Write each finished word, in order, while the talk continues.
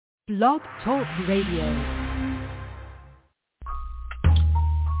Blog Talk Radio.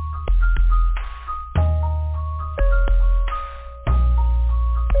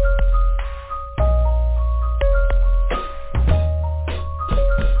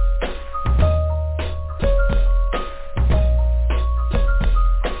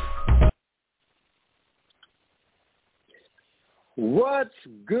 What's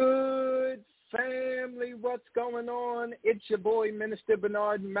good, family? What's going on? It's your boy, Minister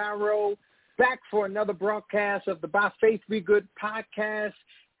Bernard Marrow, back for another broadcast of the By Faith Be Good podcast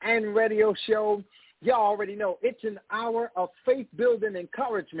and radio show. Y'all already know it's an hour of faith-building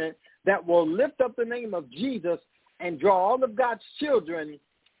encouragement that will lift up the name of Jesus and draw all of God's children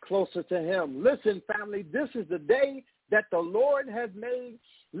closer to him. Listen, family, this is the day that the Lord has made.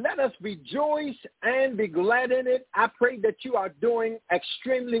 Let us rejoice and be glad in it. I pray that you are doing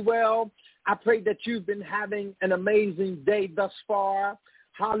extremely well. I pray that you've been having an amazing day thus far.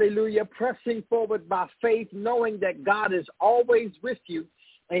 Hallelujah. Pressing forward by faith, knowing that God is always with you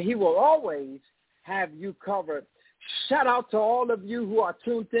and he will always have you covered. Shout out to all of you who are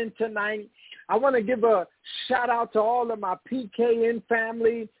tuned in tonight. I want to give a shout out to all of my PKN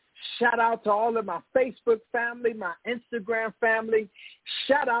family. Shout out to all of my Facebook family, my Instagram family.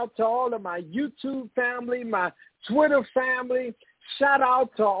 Shout out to all of my YouTube family, my Twitter family. Shout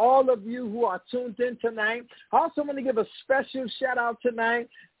out to all of you who are tuned in tonight. I also want to give a special shout out tonight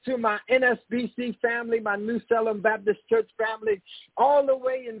to my NSBC family, my New Salem Baptist Church family, all the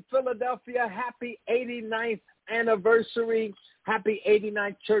way in Philadelphia. Happy 89th anniversary. Happy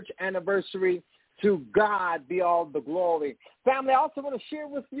 89th church anniversary. To God be all the glory. Family, I also want to share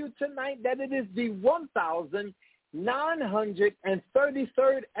with you tonight that it is the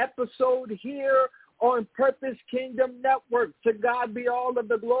 1933rd episode here on Purpose Kingdom Network. To God be all of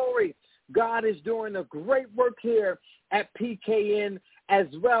the glory. God is doing a great work here at PKN as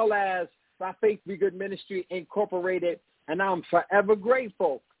well as By Faith Be Good Ministry Incorporated, and I'm forever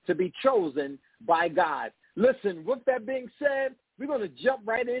grateful to be chosen by God. Listen, with that being said, we're going to jump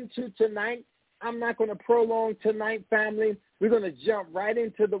right into tonight. I'm not going to prolong tonight, family. We're going to jump right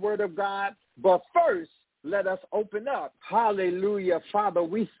into the Word of God. But first, let us open up. Hallelujah. Father,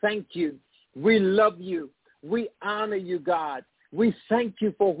 we thank you. We love you. We honor you, God. We thank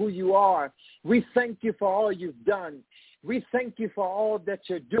you for who you are. We thank you for all you've done. We thank you for all that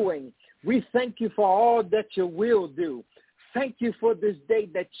you're doing. We thank you for all that you will do. Thank you for this day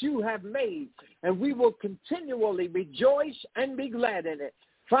that you have made, and we will continually rejoice and be glad in it.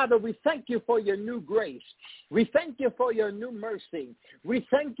 Father, we thank you for your new grace. We thank you for your new mercy. We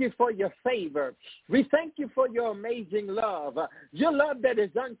thank you for your favor. We thank you for your amazing love, your love that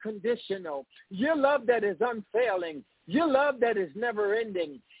is unconditional, your love that is unfailing, your love that is never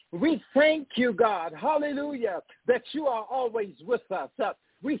ending. We thank you, God, hallelujah, that you are always with us.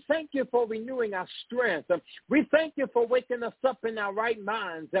 We thank you for renewing our strength. We thank you for waking us up in our right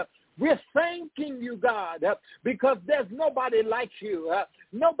minds. We're thanking you, God, because there's nobody like you.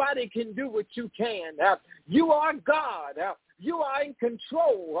 Nobody can do what you can. You are God. You are in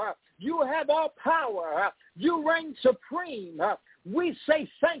control. You have all power. You reign supreme. We say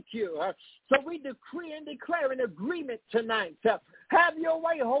thank you. So we decree and declare an agreement tonight. Have your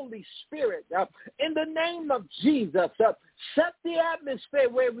way, Holy Spirit. In the name of Jesus, set the atmosphere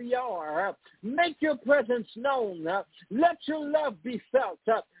where we are. Make your presence known. Let your love be felt.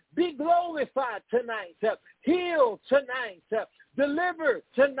 Be glorified tonight. Heal tonight. Deliver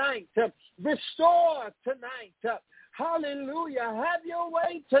tonight. Restore tonight. Hallelujah. Have your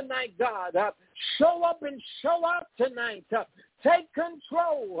way tonight, God. Show up and show out tonight. Take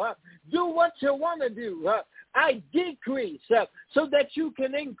control. Do what you want to do. I decrease so that you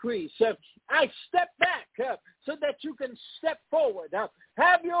can increase. I step back so that you can step forward.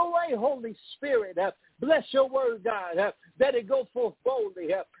 Have your way, Holy Spirit. Bless your word, God, that it go forth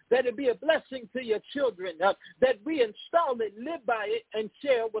boldly, that it be a blessing to your children, that we install it, live by it, and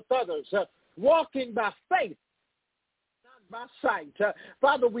share with others, walking by faith, not by sight.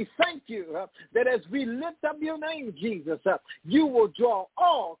 Father, we thank you that as we lift up your name, Jesus, you will draw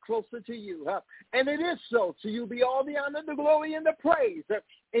all closer to you. And it is so. To you be all the honor, the glory, and the praise.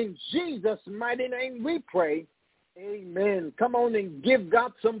 In Jesus' mighty name we pray. Amen. Come on and give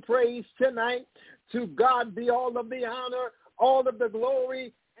God some praise tonight. To God be all of the honor, all of the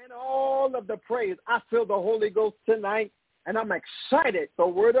glory, and all of the praise. I feel the Holy Ghost tonight, and I'm excited for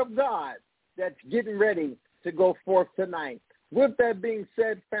the Word of God that's getting ready to go forth tonight. With that being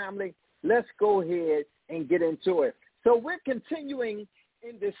said, family, let's go ahead and get into it. So we're continuing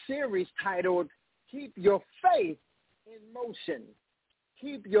in this series titled, Keep Your Faith in Motion.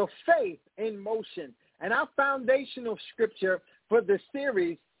 Keep your faith in motion. And our foundational scripture for this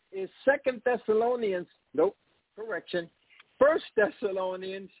series is 2 Thessalonians, First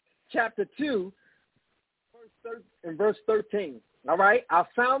Thessalonians chapter 2, verse 13. All right? Our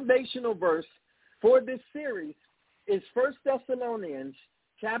foundational verse for this series is 1 Thessalonians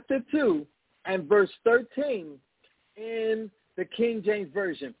chapter 2 and verse 13 in the King James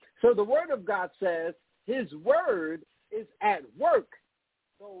Version. So the word of God says, his word is at work,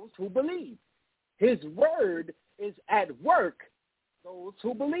 those who believe. His word is at work, those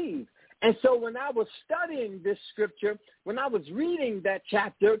who believe. And so when I was studying this scripture, when I was reading that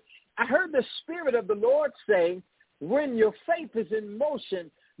chapter, I heard the Spirit of the Lord say, when your faith is in motion,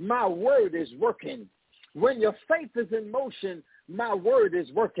 my word is working. When your faith is in motion, my word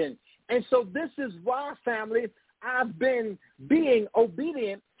is working. And so this is why, family, I've been being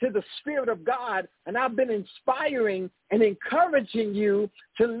obedient to the Spirit of God, and I've been inspiring and encouraging you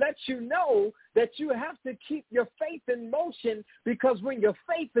to let you know that you have to keep your faith in motion, because when your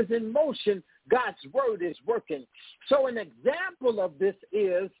faith is in motion, God's word is working. So an example of this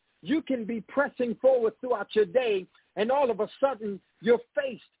is you can be pressing forward throughout your day, and all of a sudden you're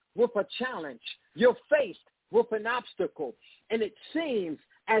faced with a challenge. You're faced with an obstacle, and it seems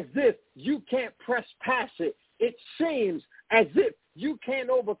as if you can't press past it. It seems as if you can't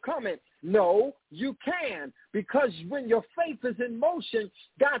overcome it. No, you can, because when your faith is in motion,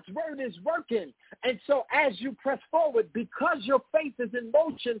 God's word is working. And so as you press forward, because your faith is in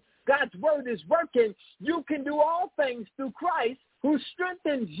motion, God's word is working, you can do all things through Christ who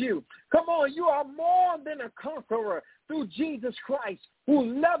strengthens you. Come on, you are more than a conqueror through Jesus Christ,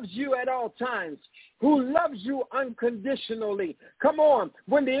 who loves you at all times, who loves you unconditionally. Come on,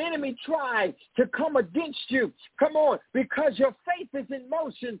 when the enemy tries to come against you, come on, because your faith is in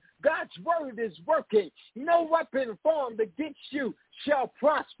motion, God's word is working. No weapon formed against you shall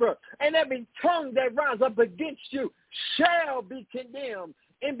prosper, and every tongue that rises up against you shall be condemned.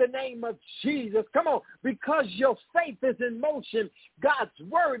 In the name of Jesus. Come on. Because your faith is in motion, God's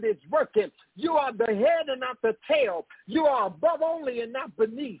word is working. You are the head and not the tail. You are above only and not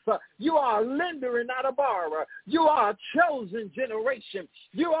beneath. You are a lender and not a borrower. You are a chosen generation.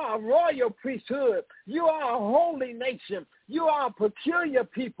 You are a royal priesthood. You are a holy nation. You are a peculiar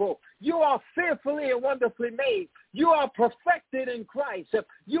people. You are fearfully and wonderfully made. You are perfected in Christ.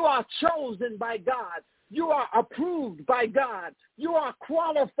 You are chosen by God. You are approved by God. You are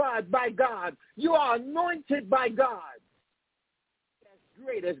qualified by God. You are anointed by God. As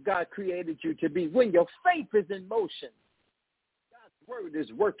great as God created you to be. When your faith is in motion, God's word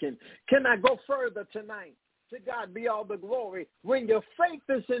is working. Can I go further tonight? To God be all the glory. When your faith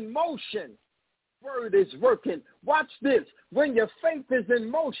is in motion, word is working. Watch this. When your faith is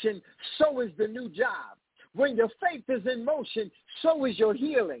in motion, so is the new job. When your faith is in motion, so is your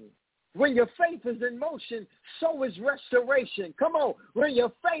healing. When your faith is in motion, so is restoration. Come on. When your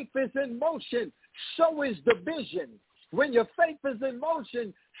faith is in motion, so is the vision. When your faith is in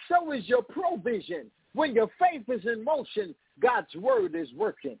motion, so is your provision. When your faith is in motion, God's word is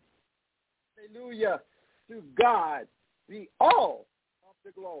working. Hallelujah. To God be all of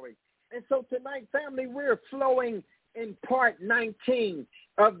the glory. And so tonight, family, we're flowing in part 19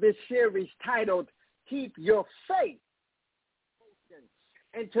 of this series titled, Keep Your Faith.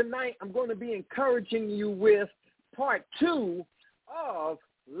 And tonight I'm going to be encouraging you with part 2 of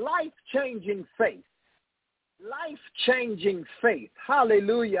life-changing faith. Life-changing faith.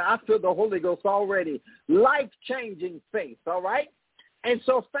 Hallelujah. I feel the Holy Ghost already. Life-changing faith, all right? And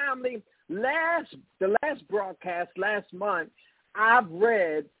so, family, the last broadcast, last month, I've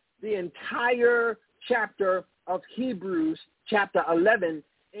read the entire chapter of Hebrews, chapter 11,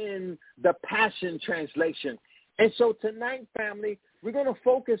 in the Passion Translation. And so tonight, family, we're going to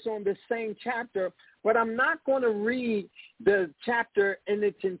focus on the same chapter, but I'm not going to read the chapter in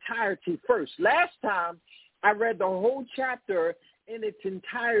its entirety first. Last time, I read the whole chapter in its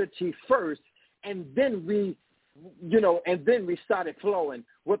entirety first, and then we started flowing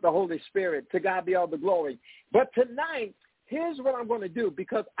with the Holy Spirit. To God be all the glory. But tonight, here's what I'm going to do,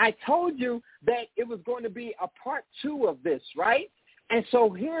 because I told you that it was going to be a part 2 of this, right? And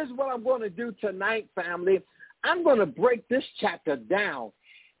so here's what I'm going to do tonight, family. I'm going to break this chapter down.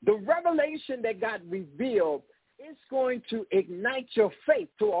 The revelation that God revealed is going to ignite your faith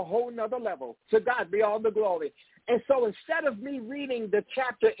to a whole nother level. To God be all the glory. And so instead of me reading the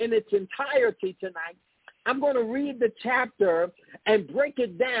chapter in its entirety tonight, I'm going to read the chapter and break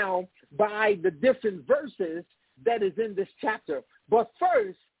it down by the different verses that is in this chapter. But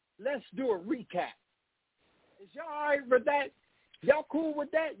first, let's do a recap. Is y'all all right with that? Y'all cool with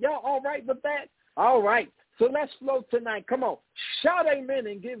that? Y'all all right with that? All right. So let's flow tonight. Come on. Shout amen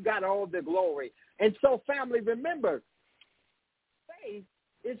and give God all the glory. And so, family, remember, faith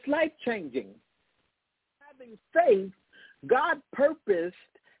It's life-changing. Having faith, God purposed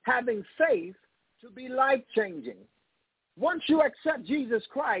having faith to be life-changing. Once you accept Jesus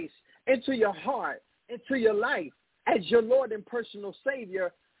Christ into your heart, into your life as your Lord and personal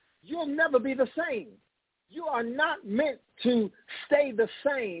Savior, you'll never be the same. You are not meant to stay the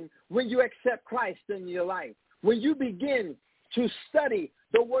same when you accept Christ in your life. When you begin to study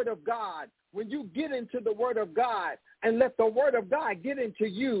the Word of God, when you get into the Word of God and let the Word of God get into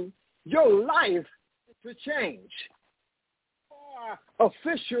you, your life to change. You are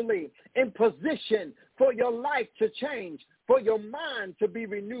officially in position for your life to change, for your mind to be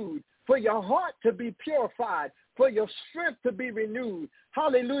renewed, for your heart to be purified, for your strength to be renewed.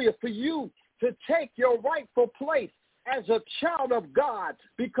 Hallelujah. For you to take your rightful place as a child of God.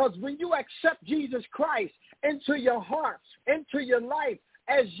 Because when you accept Jesus Christ into your heart, into your life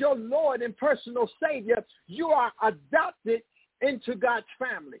as your Lord and personal Savior, you are adopted into God's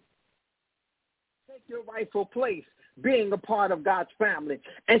family. Take your rightful place being a part of God's family.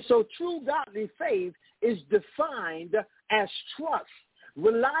 And so true godly faith is defined as trust,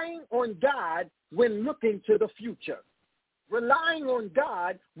 relying on God when looking to the future. Relying on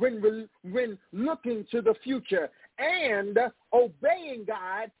God when looking to the future, and obeying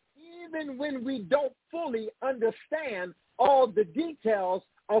God even when we don't fully understand all the details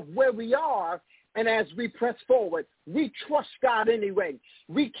of where we are. And as we press forward, we trust God anyway.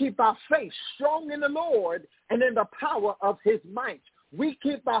 We keep our faith strong in the Lord and in the power of his might. We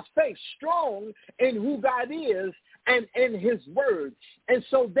keep our faith strong in who God is and in his word. And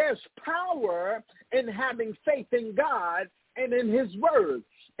so there's power in having faith in God and in his word.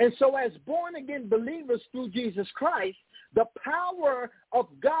 And so as born-again believers through Jesus Christ, the power of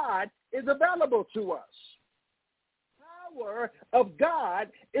God is available to us. Power of God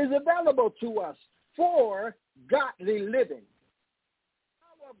is available to us for godly living.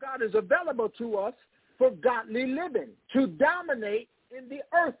 Power of God is available to us for godly living, to dominate in the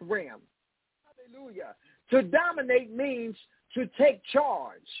earth realm. Hallelujah. To dominate means to take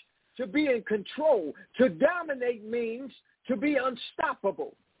charge, to be in control. To dominate means to be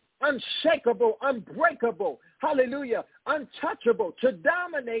unstoppable, unshakable, unbreakable. Hallelujah. Untouchable. To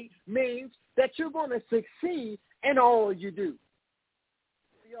dominate means that you're going to succeed in all you do.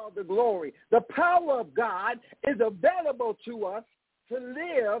 All the glory. The power of God is available to us to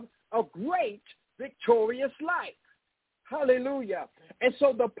live a great, victorious life. Hallelujah. And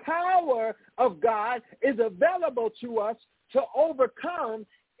so the power of God is available to us to overcome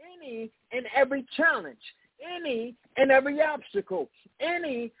any and every challenge, any and every obstacle,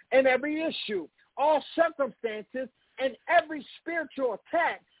 any and every issue, all circumstances, and every spiritual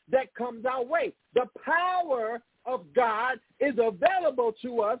attack that comes our way. The power of God is available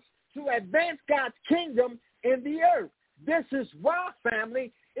to us to advance God's kingdom in the earth. This is why,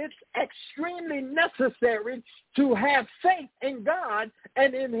 family, it's extremely necessary to have faith in God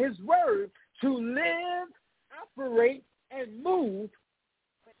and in his word to live, operate, and move.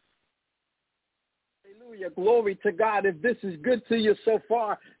 Hallelujah. Glory to God. If this is good to you so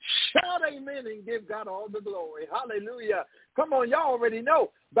far, shout amen and give God all the glory. Hallelujah. Come on, y'all already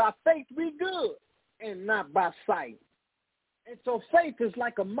know. By faith we good and not by sight. And so faith is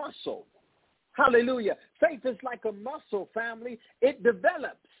like a muscle. Hallelujah. Faith is like a muscle, family. It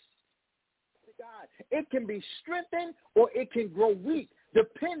develops. God. It can be strengthened or it can grow weak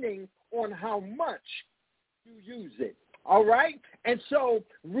depending on how much you use it. All right? And so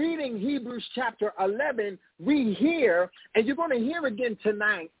reading Hebrews chapter 11, we hear, and you're going to hear again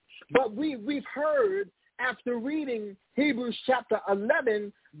tonight, but we've heard after reading Hebrews chapter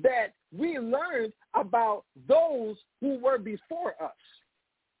 11 that we learned about those who were before us.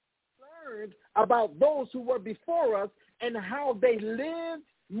 Learned about those who were before us and how they lived,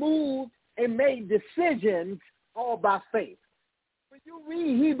 moved, and made decisions all by faith. When you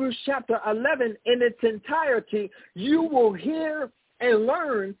read Hebrews chapter 11 in its entirety, you will hear and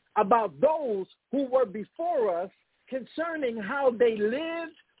learn about those who were before us concerning how they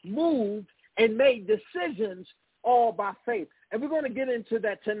lived, moved, and made decisions all by faith. And we're going to get into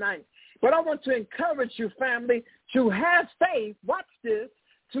that tonight. But I want to encourage you, family, to have faith. Watch this.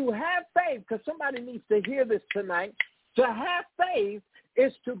 To have faith, because somebody needs to hear this tonight. To have faith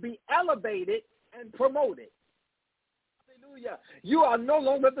is to be elevated and promoted. Hallelujah. You are no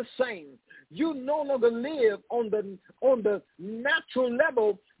longer the same. You no longer live on the natural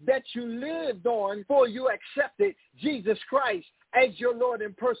level that you lived on before you accepted Jesus Christ as your Lord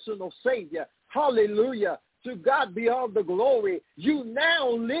and personal Savior. Hallelujah. To God be all the glory. You now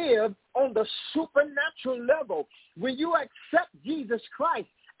live on the supernatural level. When you accept Jesus Christ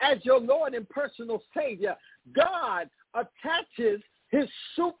as your Lord and personal Savior, God attaches his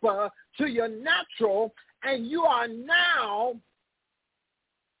super to your natural, and you are now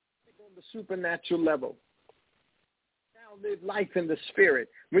on the supernatural level. Now live life in the spirit.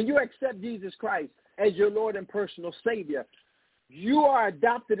 When you accept Jesus Christ as your Lord and personal Savior, you are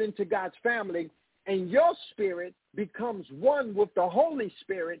adopted into God's family, and your spirit becomes one with the Holy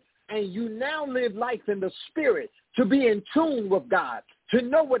Spirit, and you now live life in the spirit to be in tune with God, to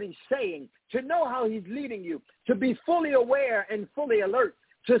know what he's saying, to know how he's leading you, to be fully aware and fully alert,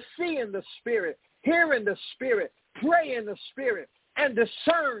 to see in the spirit, hear in the spirit, pray in the spirit, and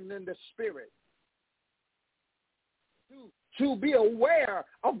discern in the spirit. To be aware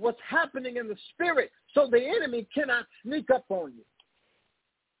of what's happening in the spirit so the enemy cannot sneak up on you.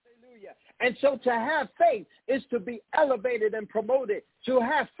 Hallelujah. And so to have faith is to be elevated and promoted. To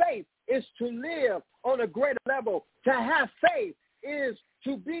have faith is to live on a greater level. To have faith is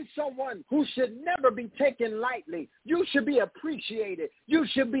to be someone who should never be taken lightly. You should be appreciated. You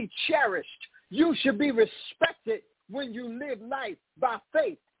should be cherished. You should be respected when you live life by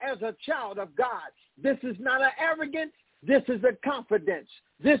faith as a child of God. This is not an arrogance. This is a confidence.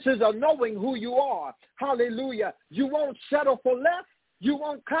 This is a knowing who you are. Hallelujah. You won't settle for less. You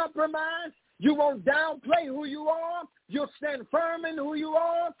won't compromise. You won't downplay who you are. You'll stand firm in who you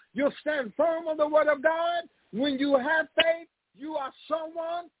are. You'll stand firm on the word of God. When you have faith, you are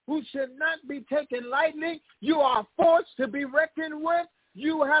someone who should not be taken lightly. You are a force to be reckoned with.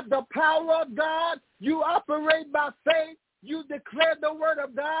 You have the power of God. You operate by faith. You declare the word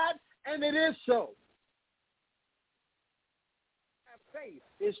of God, and it is so. Faith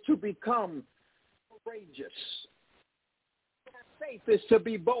is to become courageous. To have faith is to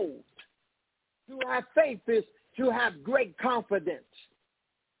be bold. To have faith is to have great confidence.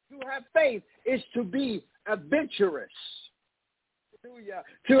 To have faith is to be adventurous. Hallelujah.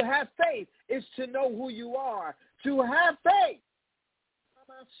 To have faith is to know who you are. To have faith.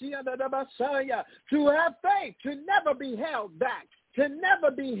 To have faith, to never be held back, to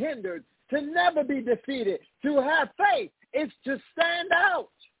never be hindered, to never be defeated. To have faith is to stand out.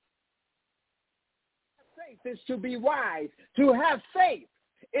 Faith is to be wise. To have faith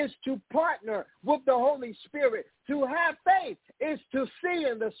is to partner with the Holy Spirit. To have faith is to see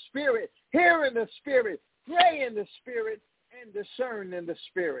in the Spirit, hear in the Spirit, pray in the Spirit, and discern in the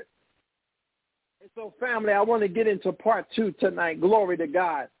Spirit. And so, family, I want to get into part 2 tonight. Glory to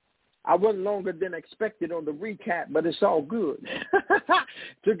God. I went longer than expected on the recap, but it's all good.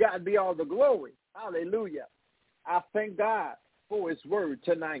 To God be all the glory. Hallelujah. I thank God for his word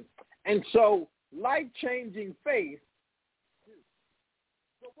tonight. And so, life-changing faith.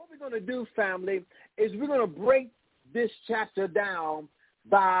 So what we're going to do, family, is we're going to break this chapter down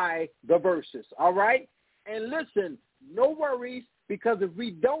by the verses, all right? And listen, no worries, because if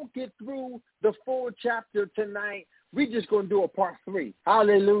we don't get through the full chapter tonight, we're just going to do a part 3.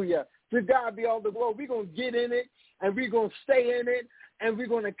 Hallelujah. To God be all the glory. We're going to get in it, and we're going to stay in it, and we're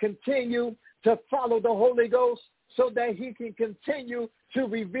going to continue to follow the Holy Ghost so that he can continue to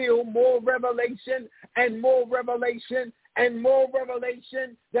reveal more revelation and more revelation and more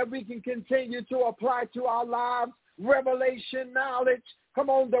revelation that we can continue to apply to our lives. Revelation knowledge. Come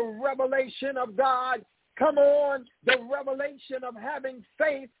on, the revelation of God. Come on, the revelation of having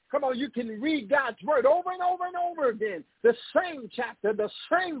faith. Come on, you can read God's word over and over and over again. The same chapter, the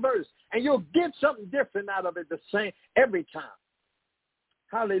same verse, and you'll get something different out of it the same every time.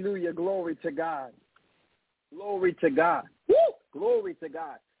 Hallelujah. Glory to God. Glory to God. Woo! Glory to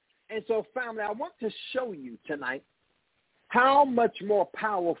God. And so, family, I want to show you tonight how much more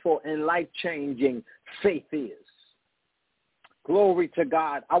powerful and life-changing faith is. Glory to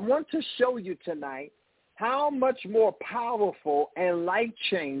God. I want to show you tonight how much more powerful and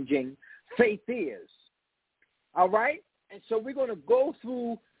life-changing faith is. All right? And so we're going to go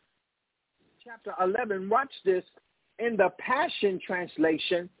through chapter 11. Watch this in the Passion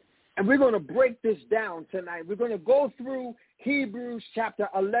Translation, and we're going to break this down tonight. We're going to go through Hebrews chapter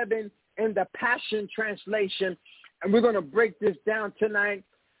 11 in the Passion Translation, and we're going to break this down tonight.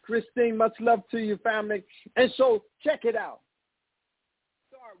 Christine, much love to you, family. And so check it out.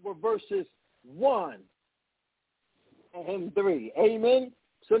 Start with verses 1 and 3. Amen.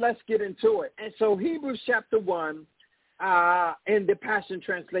 So let's get into it. And so Hebrews chapter 1 in the Passion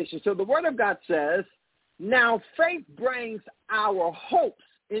Translation. So the Word of God says, now faith brings our hopes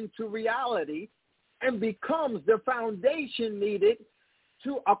into reality and becomes the foundation needed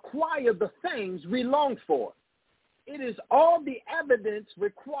to acquire the things we long for. It is all the evidence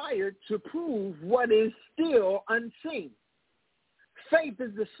required to prove what is still unseen. Faith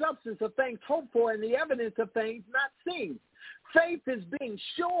is the substance of things hoped for and the evidence of things not seen. Faith is being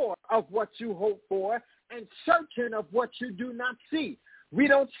sure of what you hope for and certain of what you do not see. We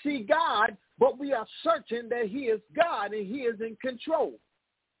don't see God, but we are certain that he is God and he is in control.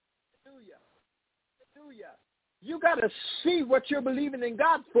 Hallelujah. Hallelujah. You got to see what you're believing in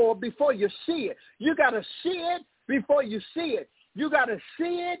God for before you see it. You got to see it before you see it. You got to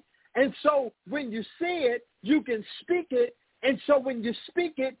see it, and so when you see it, you can speak it, and so when you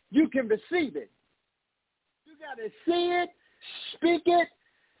speak it, you can receive it. You got to see it, speak it,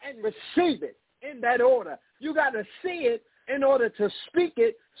 and receive it in that order. You got to see it in order to speak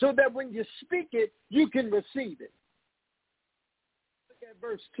it so that when you speak it, you can receive it. Look at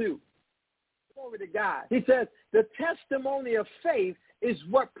verse 2. Glory to God. He says, the testimony of faith is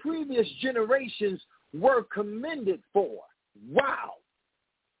what previous generations were commended for. Wow.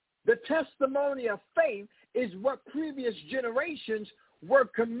 The testimony of faith is what previous generations were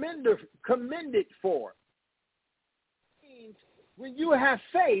commended for. It means when you have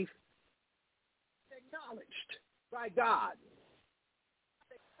faith, it's acknowledged by God.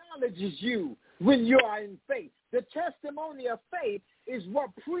 God acknowledges you when you are in faith. The testimony of faith is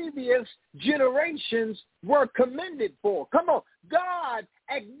what previous generations were commended for. Come on. God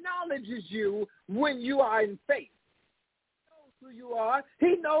acknowledges you when you are in faith. He knows who you are.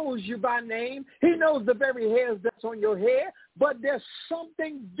 He knows you by name. He knows the very hairs that's on your head. But there's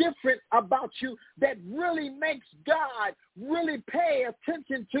something different about you that really makes God really pay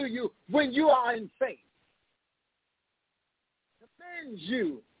attention to you when you are in faith. Commends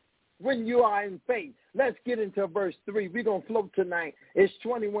you when you are in faith. Let's get into verse 3. We're going to float tonight. It's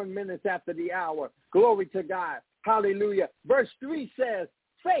 21 minutes after the hour. Glory to God. Hallelujah. Verse 3 says,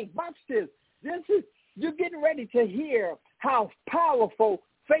 faith, watch this. You're getting ready to hear how powerful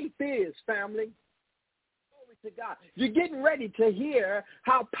faith is, family. Glory to God. You're getting ready to hear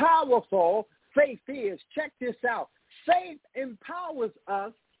how powerful faith is. Check this out. Faith empowers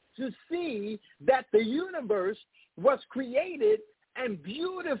us to see that the universe was created and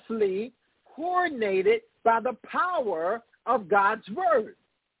beautifully coordinated by the power of God's word.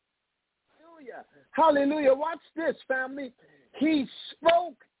 Hallelujah. Hallelujah. Watch this, family. He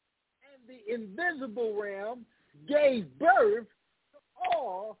spoke, and the invisible realm gave birth to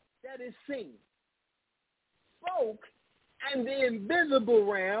all that is seen. Spoke, and the invisible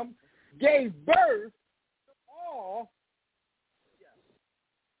realm gave birth to all.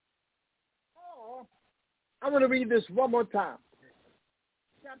 I'm going to read this one more time.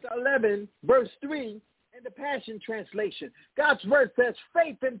 Chapter 11, verse 3, in the Passion Translation. God's word says,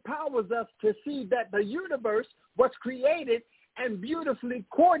 faith empowers us to see that the universe was created and beautifully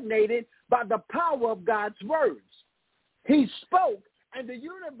coordinated by the power of God's words. He spoke, and the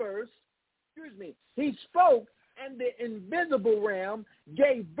invisible realm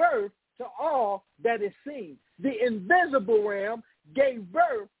gave birth to all that is seen. The invisible realm gave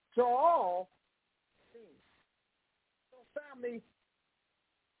birth to all seen. So, family,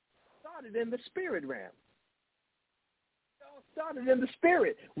 started in the spirit realm. It all started in the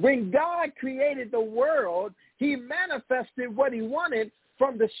spirit. When God created the world, he manifested what he wanted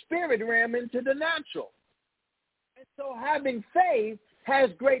from the spirit realm into the natural. And so having faith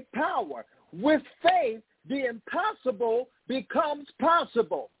has great power. With faith, the impossible becomes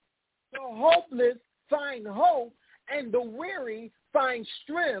possible. The hopeless find hope, and the weary find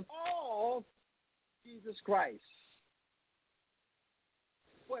strength. All Jesus Christ.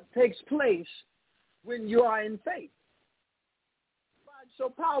 What takes place when you are in faith. It's so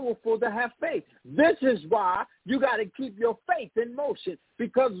powerful to have faith. This is why you got to keep your faith in motion,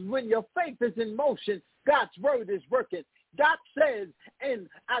 because when your faith is in motion, God's word is working. God says in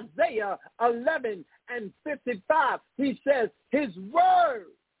Isaiah 11 and 55, he says, his word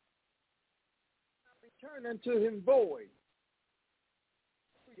will return unto him void.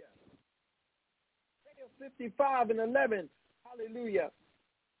 Isaiah 55 and 11, hallelujah.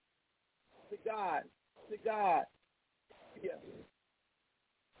 To God. Yeah.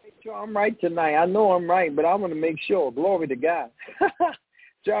 Make sure I'm right tonight. I know I'm right, but I want to make sure. Glory to God.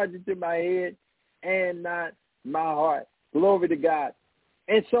 Charge it to my head and not my heart. Glory to God.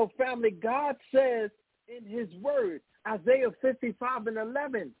 And so, family, God says in his word, Isaiah 55 and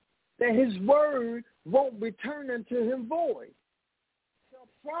 11, that his word won't return unto him void. It shall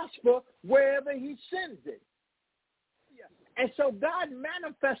prosper wherever he sends it. And so God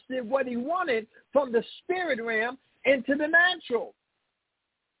manifested what he wanted from the spirit realm into the natural.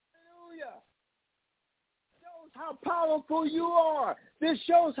 Hallelujah. Shows how powerful you are. This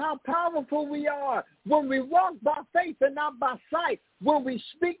shows how powerful we are. When we walk by faith and not by sight, when we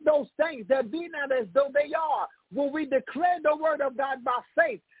speak those things that be not as though they are, when we declare the word of God by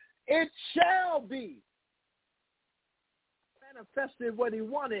faith, it shall be. Manifested what he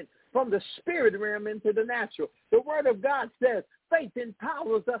wanted from the spirit realm into the natural. The word of God says faith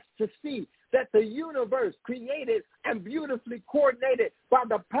empowers us to see that the universe created and beautifully coordinated by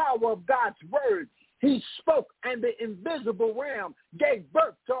the power of God's word. He spoke, and the invisible realm gave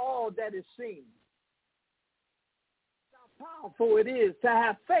birth to all that is seen. How powerful it is to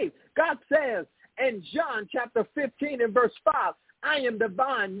have faith. God says in John chapter 15 and verse 5, I am the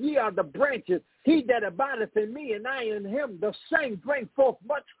vine, ye are the branches. He that abideth in me, and I in him, the same bring forth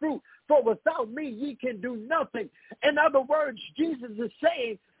much fruit. For without me, ye can do nothing. In other words, Jesus is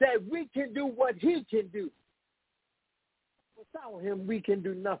saying that we can do what he can do. Without him, we can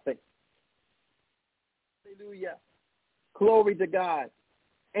do nothing. Hallelujah. Glory to God.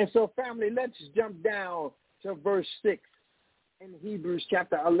 And so, family, let's jump down to verse 6 in Hebrews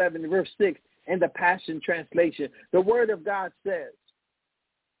chapter 11, verse 6 in the Passion Translation. The word of God says,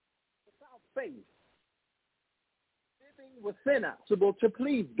 without faith, living within us, able to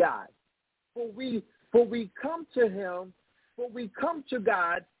please God. For we come to him, for we come to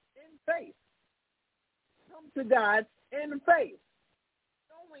God in faith. Come to God in faith,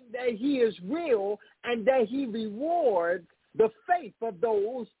 knowing that he is real and that he rewards the faith of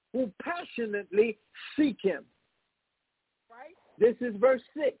those who passionately seek him. Right? This is verse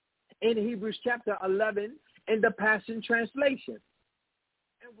 6 in Hebrews chapter 11 in the Passion Translation.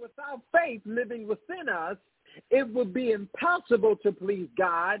 And without faith living within us, it would be impossible to please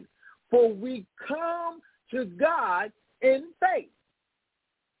God, for we come to God in faith,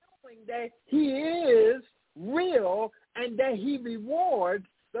 knowing that he is real and that he rewards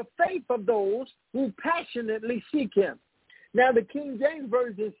the faith of those who passionately seek him. Now, the King James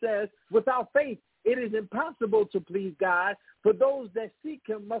Version says, without faith, it is impossible to please God, for those that seek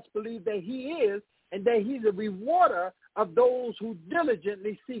him must believe that he is and that he's a rewarder of those who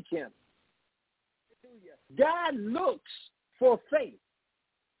diligently seek him. God looks for faith.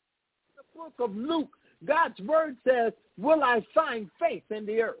 In the book of Luke, God's word says, will I find faith in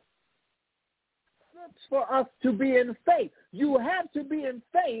the earth? It looks for us to be in faith. You have to be in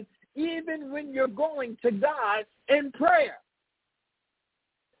faith even when you're going to God in prayer.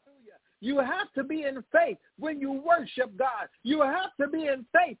 You have to be in faith when you worship God. You have to be in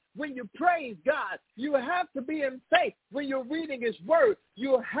faith when you praise God. You have to be in faith when you're reading his word.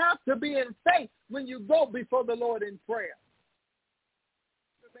 You have to be in faith when you go before the Lord in prayer.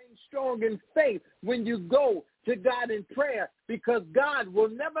 Remain strong in faith when you go to God in prayer, because God will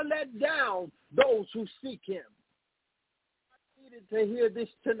never let down those who seek him. I needed to hear this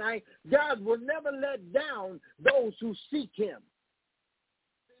tonight. God will never let down those who seek him.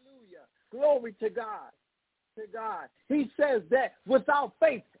 Glory to God. To God. He says that without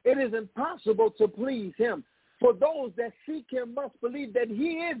faith, it is impossible to please him. For those that seek him must believe that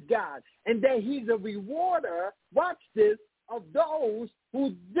he is God and that he's a rewarder, watch this, of those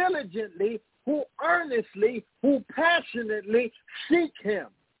who diligently, who earnestly, who passionately seek him.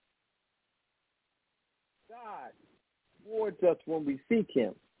 God rewards us when we seek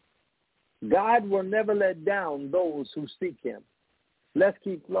him. God will never let down those who seek him. Let's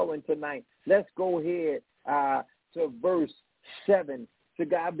keep flowing tonight. Let's go ahead to verse 7. To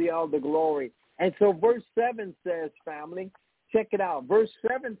God be all the glory. And so verse 7 says, family, check it out. Verse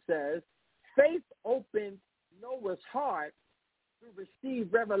 7 says, faith opened Noah's heart to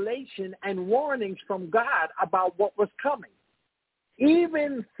receive revelation and warnings from God about what was coming,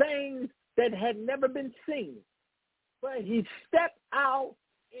 even things that had never been seen. But he stepped out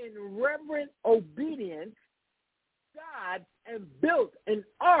in reverent obedience God and built an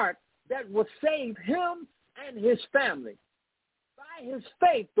ark that would save him and his family. By his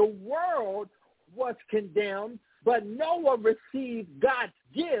faith, the world was condemned, but Noah received God's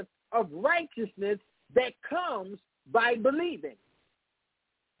gift of righteousness that comes by believing.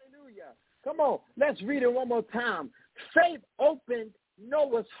 Hallelujah. Come on, let's read it one more time. Faith opened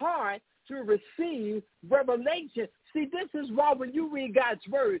Noah's heart to receive revelation. See, this is why when you read God's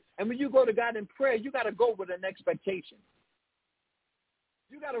word and when you go to God in prayer, you got to go with an expectation.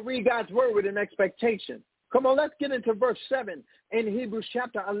 You got to read God's word with an expectation. Come on, let's get into verse 7 in Hebrews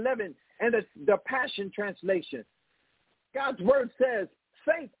chapter 11 and the Passion Translation. God's word says,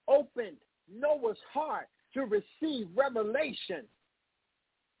 faith opened Noah's heart to receive revelation.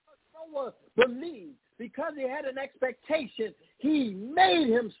 Noah believed. Because he had an expectation, he made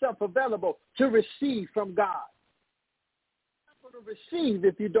himself available to receive from God. Not going to receive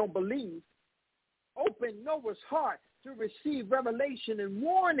if you don't believe. Open Noah's heart to receive revelation and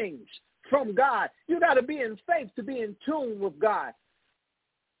warnings from God. You got to be in faith to be in tune with God.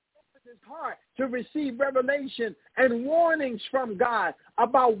 Open his heart to receive revelation and warnings from God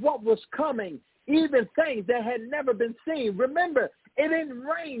about what was coming, even things that had never been seen. Remember, It didn't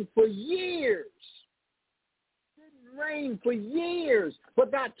rain for years.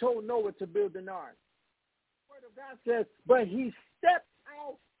 But God told Noah to build an ark. The word of God says, but he stepped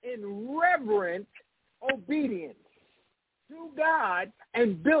out in reverent obedience to God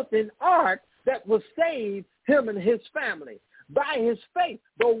and built an ark that would save him and his family. By his faith,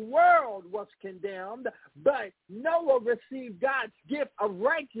 the world was condemned, but Noah received God's gift of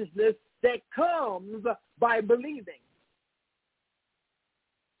righteousness that comes by believing.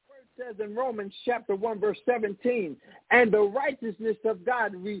 The word says in Romans chapter 1, verse 17, and the righteousness of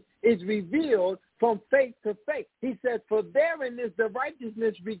God is revealed from faith to faith. He says, for therein is the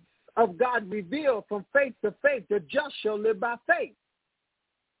righteousness of God revealed from faith to faith. The just shall live by faith.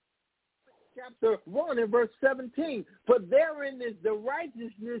 Chapter 1 and verse 17, for therein is the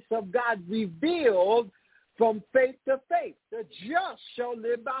righteousness of God revealed from faith to faith. The just shall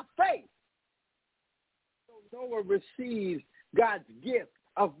live by faith. So Noah receives God's gift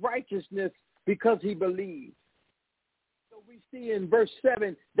of righteousness because he believed. So we see in verse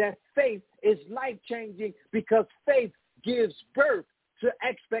 7 that faith is life-changing because faith gives birth to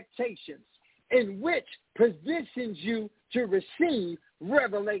expectations, in which positions you to receive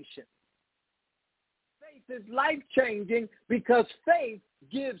revelation. Faith is life-changing because faith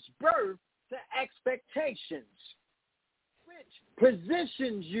gives birth to expectations, which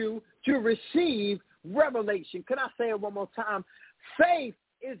positions you to receive revelation. Can I say it one more time? Faith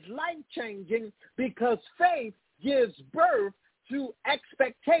is life-changing because faith gives birth to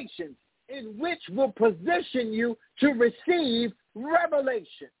expectations, in which will position you to receive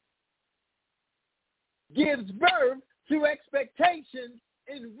revelation. Gives birth to expectations,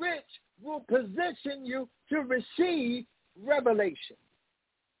 in which will position you to receive revelation.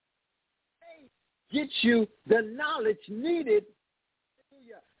 Faith gets you the knowledge needed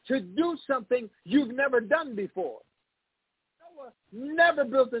to do something you've never done before. Noah never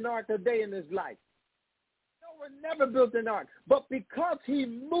built an ark a day in his life. Noah never built an ark. But because he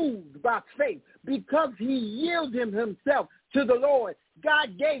moved by faith, because he yielded himself to the Lord,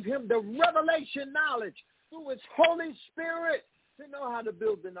 God gave him the revelation knowledge through his Holy Spirit to know how to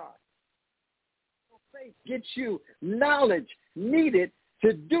build an ark. So faith gets you knowledge needed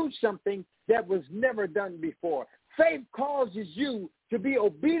to do something that was never done before. Faith causes you to be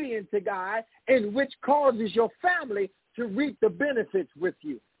obedient to God, and which causes your family to reap the benefits with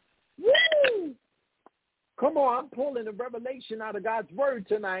you. Woo! Come on, I'm pulling the revelation out of God's word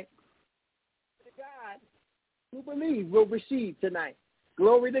tonight. God who believe will receive tonight.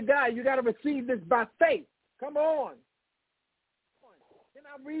 Glory to God. You got to receive this by faith. Come on. Can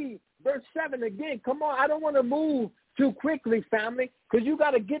I read verse 7 again? Come on. I don't want to move too quickly, family, because you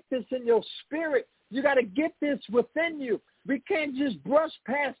got to get this in your spirit. You got to get this within you. We can't just brush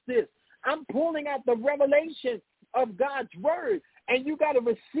past this. I'm pulling out the revelation of God's word, and you got to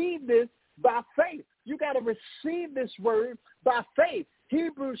receive this by faith. You got to receive this word by faith.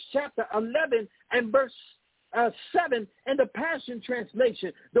 Hebrews chapter 11 and verse 7 in the Passion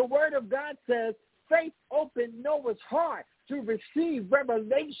Translation. The word of God says, faith opened Noah's heart to receive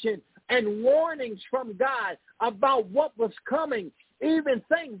revelation and warnings from God about what was coming, even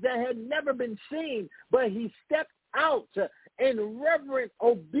things that had never been seen. But he stepped out in reverent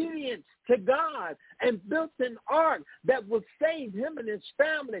obedience to God and built an ark that would save him and his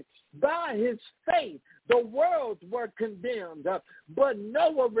family. By his faith, the worlds were condemned, but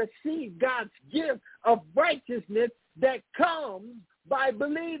Noah received God's gift of righteousness that comes by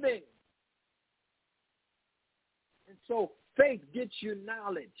believing. And so faith gets you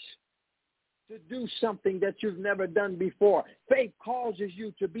knowledge to do something that you've never done before. Faith causes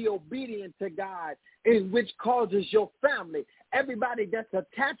you to be obedient to God, in which causes your family, everybody that's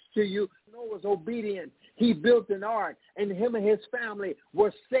attached to you, was obedient. He built an ark, and him and his family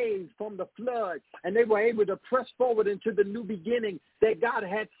were saved from the flood, and they were able to press forward into the new beginning that God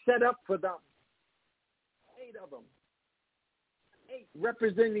had set up for them. 8 of them. 8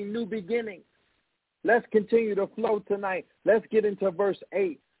 representing new beginnings. Let's continue to flow tonight. Let's get into verse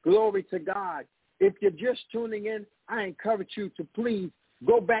 8. Glory to God. If you're just tuning in, I encourage you to please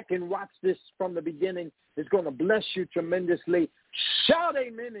go back and watch this from the beginning. It's going to bless you tremendously. Shout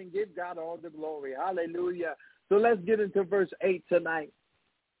amen and give God all the glory. Hallelujah. So let's get into verse 8 tonight.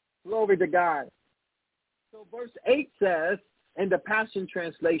 Glory to God. So verse 8 says, in the Passion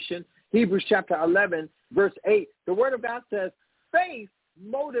Translation, Hebrews chapter 11, verse 8, the word of God says, faith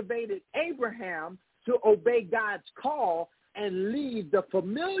motivated Abraham to obey God's call and leave the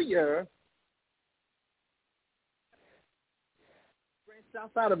familiar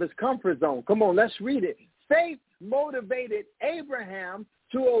outside of his comfort zone. Come on, let's read it. Faith motivated Abraham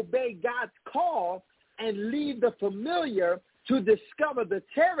to obey God's call and leave the familiar to discover the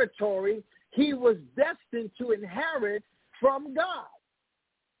territory he was destined to inherit from God.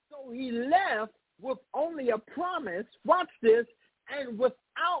 So he left with only a promise, watch this, and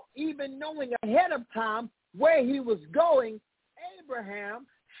without even knowing ahead of time where he was going, Abraham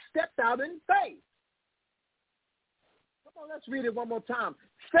stepped out in faith. Come on, let's read it one more time.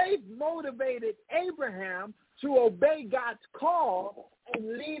 Faith motivated Abraham to obey God's call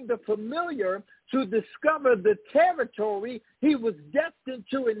and leave the familiar to discover the territory he was destined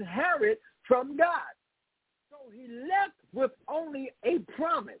to inherit from God. So he left with only a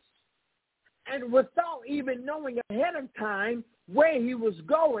promise. And without even knowing ahead of time where he was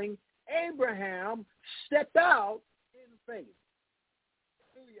going, Abraham stepped out in faith.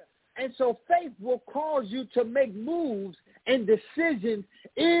 And so faith will cause you to make moves and decisions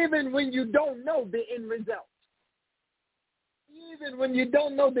even when you don't know the end result. Even when you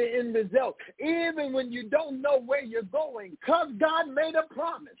don't know the end result. Even when you don't know where you're going. Because God made a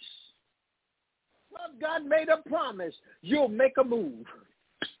promise. Because God made a promise, you'll make a move.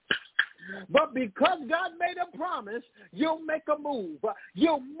 But because God made a promise, you'll make a move.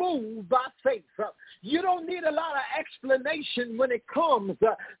 You'll move by faith. You don't need a lot of explanation when it comes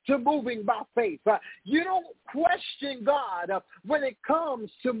to moving by faith. You don't question God when it comes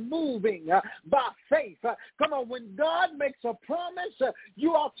to moving by faith. Come on, when God makes a promise,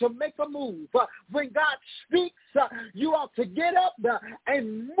 you ought to make a move. When God speaks, you ought to get up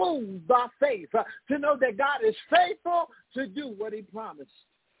and move by faith to know that God is faithful to do what he promised.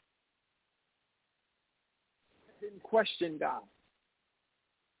 Didn't question God.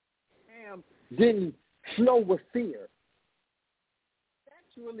 Abraham didn't flow with fear. That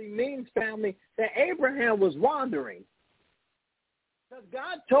actually means, family, that Abraham was wandering. Because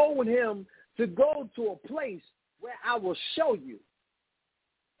God told him to go to a place where I will show you.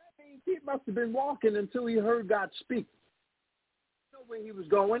 That means he must have been walking until he heard God speak. You know where he was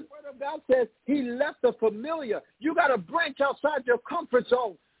going. The word of God says he left the familiar. You got to branch outside your comfort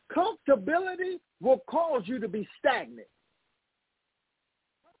zone. Comfortability will cause you to be stagnant.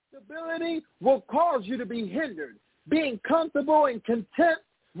 Comfortability will cause you to be hindered. Being comfortable and content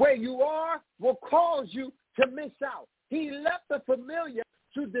where you are will cause you to miss out. He left the familiar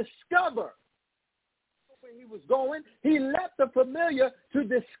to discover where he was going. He left the familiar to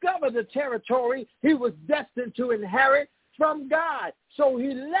discover the territory he was destined to inherit from God. So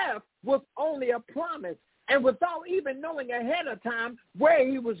he left with only a promise. And without even knowing ahead of time where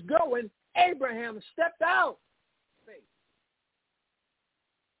he was going, Abraham stepped out.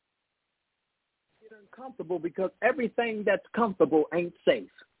 Get uncomfortable because everything that's comfortable ain't safe.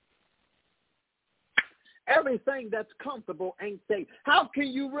 Everything that's comfortable ain't safe. How can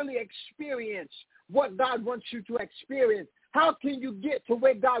you really experience what God wants you to experience? How can you get to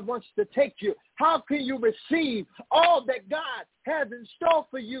where God wants to take you? How can you receive all that God has in store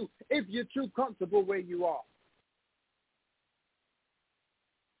for you if you're too comfortable where you are?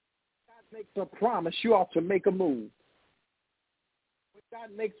 God makes a promise, you ought to make a move. When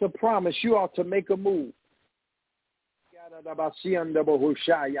God makes a promise, you ought to make a move.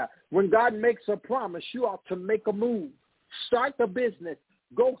 When God makes a promise, you ought to make a move. Start the business.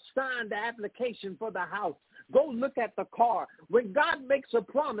 Go sign the application for the house. Go look at the car. When God makes a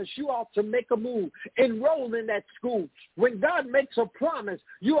promise, you ought to make a move. Enroll in that school. When God makes a promise,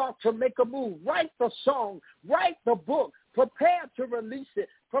 you ought to make a move. Write the song. Write the book. Prepare to release it.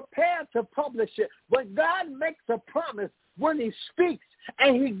 Prepare to publish it. When God makes a promise, when he speaks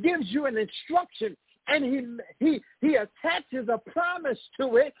and he gives you an instruction and he attaches a promise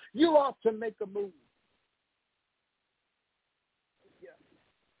to it, you ought to make a move.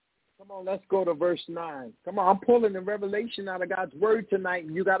 Come on, let's go to verse 9. Come on, I'm pulling the revelation out of God's word tonight.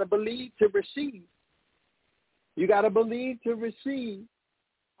 You got to believe to receive. You got to believe to receive.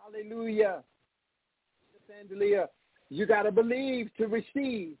 Hallelujah. Angelia, you got to believe to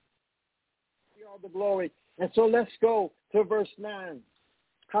receive. Give all the glory. And so let's go to verse 9.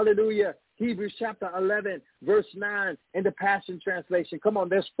 Hallelujah. Hebrews chapter 11, verse 9 in the Passion Translation. Come on,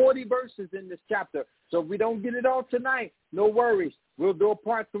 there's 40 verses in this chapter. So if we don't get it all tonight, no worries. We'll do a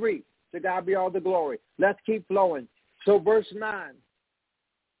part 3. To God be all the glory. Let's keep flowing. So verse 9. Hallelujah.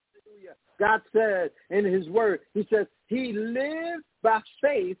 God said in his word, he says, he lived by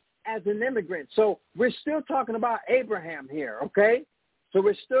faith as an immigrant. So we're still talking about Abraham here, okay? So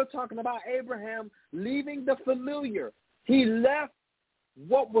we're still talking about Abraham leaving the familiar. He left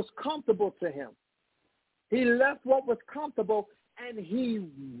what was comfortable to him. He left what was comfortable and he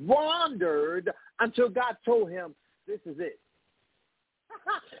wandered until God told him, this is it.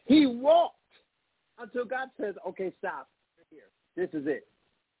 He walked until God says, okay, stop here. This is it.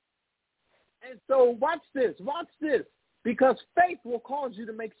 And so watch this. Watch this. Because faith will cause you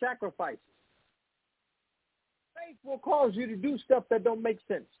to make sacrifices. Faith will cause you to do stuff that don't make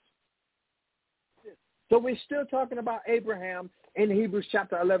sense. So we're still talking about Abraham in Hebrews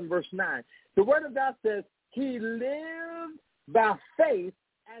chapter 11, verse 9. The word of God says he lived by faith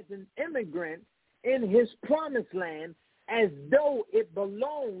as an immigrant in his promised land as though it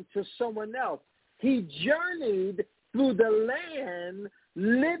belonged to someone else. He journeyed through the land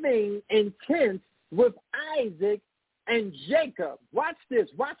living in tents with Isaac and Jacob. Watch this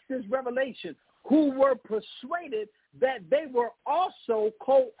revelation, who were persuaded that they were also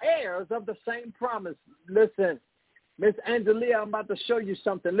co-heirs of the same promise. Listen, Miss Angelia, I'm about to show you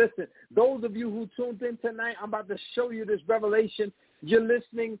something. Listen, those of you who tuned in tonight, I'm about to show you this revelation. You're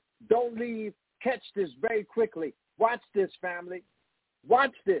listening. Don't leave. Catch this very quickly. Watch this, family.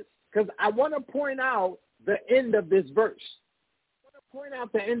 Watch this, because I want to point out the end of this verse.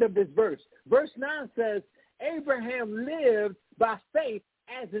 Verse 9 says, Abraham lived by faith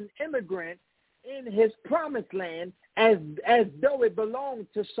as an immigrant in his promised land as though it belonged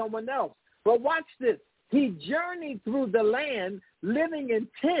to someone else. But watch this. He journeyed through the land living in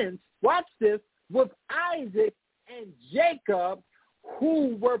tents, watch this, with Isaac and Jacob,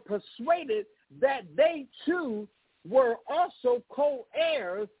 who were persuaded that they too were also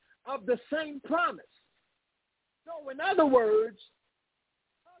co-heirs of the same promise. So in other words,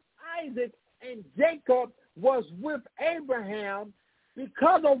 Isaac and Jacob was with Abraham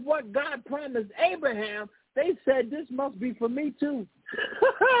because of what God promised Abraham. They said, this must be for me too.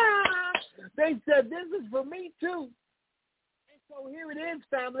 They said, this is for me too. And so here it is,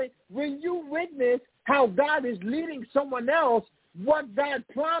 family. When you witness how God is leading someone else, what God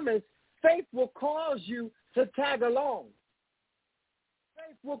promised, faith will cause you to tag along.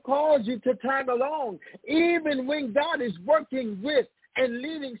 Faith will cause you to tag along. Even when God is working with and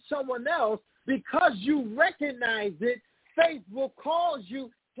leading someone else, because you recognize it, faith will cause you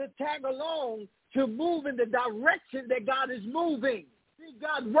to tag along to move in the direction that God is moving. See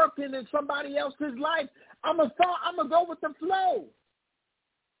God working in somebody else's life. I'm going to go with the flow.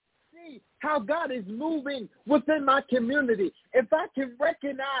 See how God is moving within my community. If I can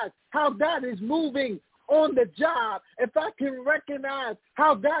recognize how God is moving on the job, if I can recognize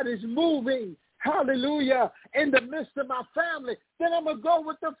how God is moving, hallelujah, in the midst of my family, then I'm going to go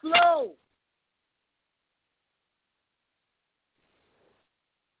with the flow.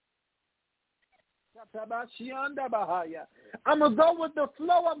 I'm going to go with the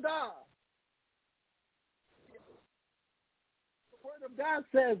flow of God. The word of God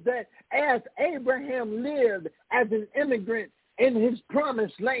says that as Abraham lived as an immigrant in his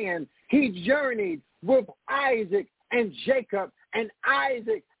promised land, he journeyed with Isaac and Jacob, and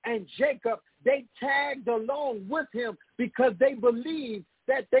Isaac and Jacob, they tagged along with him because they believed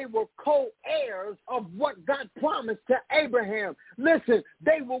that they were co-heirs of what God promised to Abraham. Listen,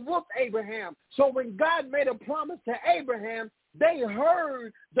 they were with Abraham. So when God made a promise to Abraham, they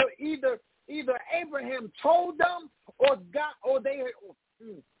heard either Abraham told them or God, or they.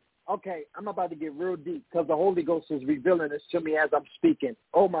 Okay, I'm about to get real deep because the Holy Ghost is revealing this to me as I'm speaking.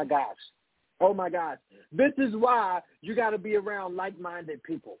 Oh my gosh. Oh my gosh. This is why you got to be around like-minded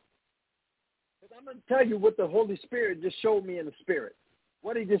people. Because I'm going to tell you what the Holy Spirit just showed me in the spirit.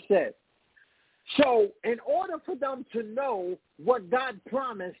 What he just said. So in order for them to know what God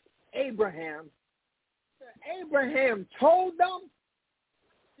promised Abraham, Abraham told them,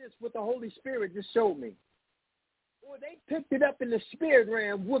 this is what the Holy Spirit just showed me. Or they picked it up in the spirit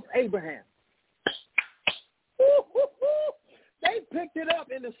realm with Abraham. They picked it up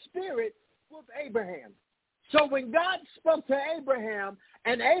in the spirit with Abraham. So when God spoke to Abraham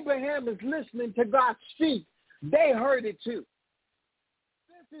and Abraham is listening to God speak, they heard it too.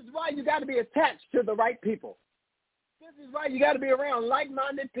 This is why you got to be attached to the right people. This is why you got to be around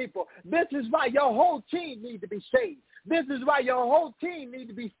like-minded people. This is why your whole team needs to be saved. This is why your whole team needs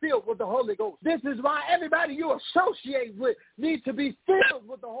to be filled with the Holy Ghost. This is why everybody you associate with needs to be filled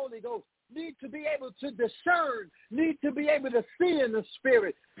with the Holy Ghost. Need to be able to discern, need to be able to see in the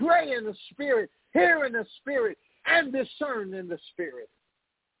Spirit, pray in the Spirit, hear in the Spirit, and discern in the Spirit.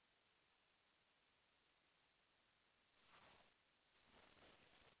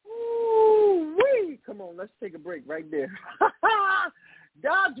 Ooh-wee. Come on, let's take a break right there.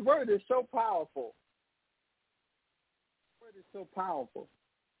 God's word is so powerful. Word is so powerful.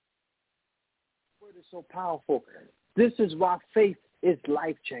 Word is so powerful. This is why faith is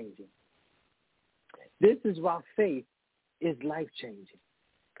life-changing. This is why faith is life-changing.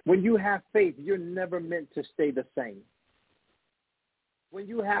 When you have faith, you're never meant to stay the same. When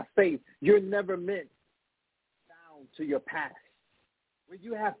you have faith, you're never meant down to your past. When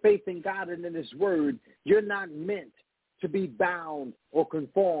you have faith in God and in His Word, you're not meant to be bound or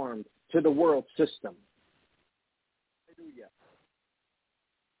conformed to the world system. Hallelujah.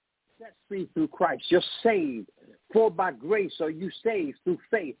 Set free through Christ. You're saved. For by grace are you saved through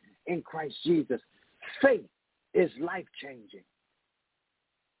faith in Christ Jesus. Faith is life-changing.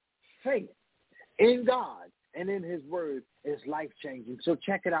 Faith in God and in his word is life-changing. So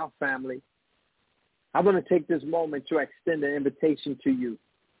check it out, family. I want to take this moment to extend an invitation to you.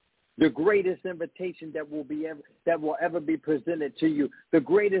 The greatest invitation that will ever be presented to you. The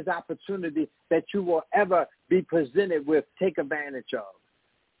greatest opportunity that you will ever be presented with. Take advantage of.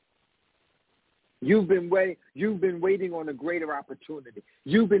 You've been waiting on a greater opportunity.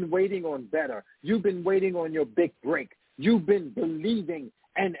 You've been waiting on better. You've been waiting on your big break. You've been believing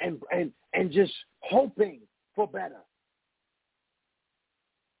and just hoping for better.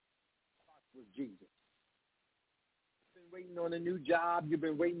 With Jesus. You've been waiting on a new job. You've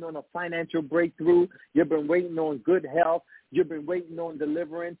been waiting on a financial breakthrough. You've been waiting on good health. You've been waiting on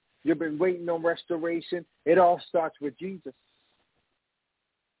deliverance. You've been waiting on restoration. It all starts with Jesus.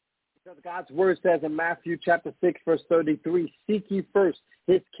 Because God's word says in Matthew chapter 6, verse 33, seek ye first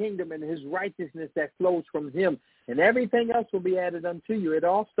his kingdom and his righteousness that flows from him, and everything else will be added unto you. It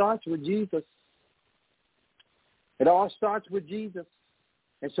all starts with Jesus. It all starts with Jesus.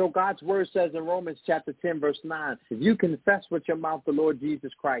 And so God's word says in Romans chapter 10, verse 9, if you confess with your mouth the Lord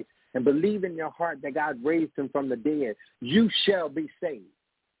Jesus Christ and believe in your heart that God raised him from the dead, you shall be saved.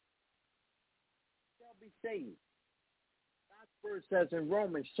 You shall be saved. Word says in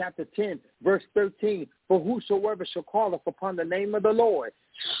Romans chapter 10, verse 13, for whosoever shall calleth upon the name of the Lord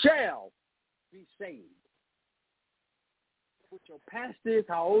shall be saved. What your past is,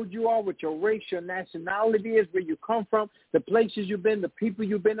 how old you are, what your race, your nationality is, where you come from, the places you've been, the people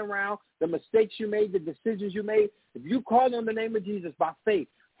you've been around, the mistakes you made, the decisions you made. If you call on the name of Jesus by faith,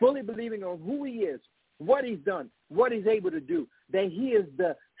 fully believing on who he is, what he's done, what he's able to do, that he is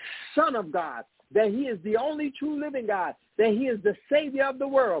the Son of God, that he is the only true living God, that he is the Savior of the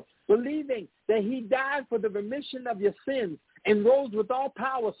world, believing that he died for the remission of your sins and rose with all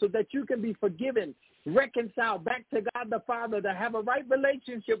power so that you can be forgiven, reconciled back to God the Father, to have a right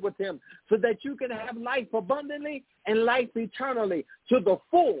relationship with him so that you can have life abundantly and life eternally to the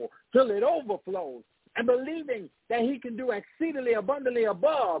full till it overflows, and believing that he can do exceedingly abundantly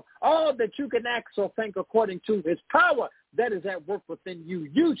above all that you can ask or think according to his power that is at work within you.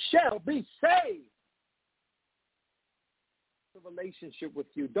 You shall be saved. A relationship with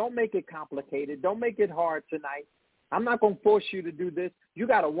you. Don't make it complicated. Don't make it hard tonight. I'm not going to force you to do this. You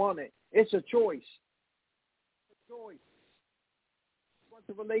got to want it. It's a choice. It's a choice. I want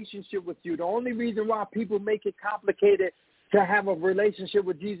a relationship with you. The only reason why people make it complicated to have a relationship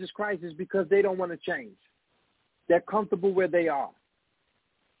with Jesus Christ is because they don't want to change. They're comfortable where they are.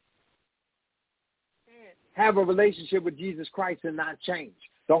 Have a relationship with Jesus Christ and not change.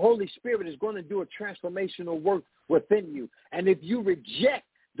 The Holy Spirit is going to do a transformational work within you. And if you reject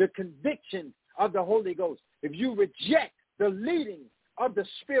the conviction of the Holy Ghost, if you reject the leading of the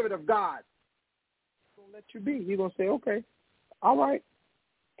Spirit of God, He's going to let you be. He's going to say, okay, all right,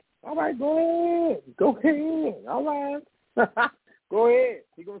 go ahead, all right, go ahead.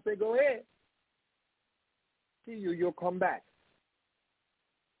 He's going to say, go ahead. See you, you'll come back.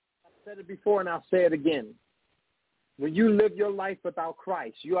 I've said it before and I'll say it again. When you live your life without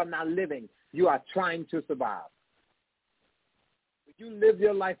Christ, you are not living. You are trying to survive. When you live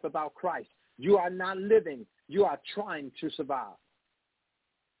your life without Christ, you are not living. You are trying to survive.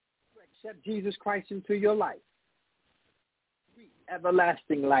 You accept Jesus Christ into your life. Sweet,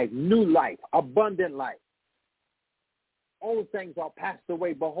 everlasting life, new life, abundant life. Old things are passed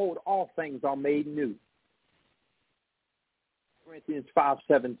away. Behold, all things are made new. Corinthians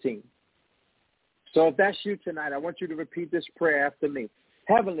 5:17. So if that's you tonight, I want you to repeat this prayer after me.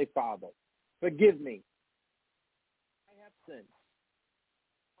 Heavenly Father, forgive me. I have sinned,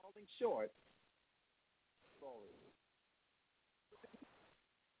 falling short.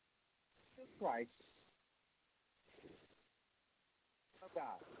 Jesus Christ, of God,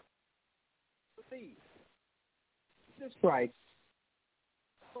 believe. Jesus Christ,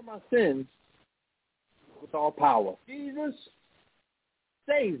 for my sins, with all power. Jesus,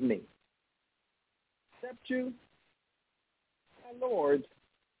 save me. Accept you, my Lord,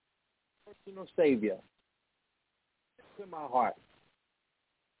 personal Savior. Into my heart,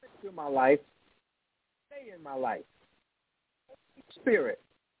 into my life, stay in my life. Holy Spirit,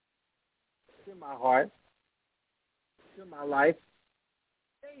 into my heart, into my life,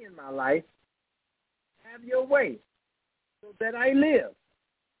 stay in my life. Have your way so that I live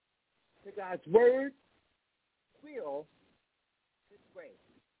to God's word, will, his way.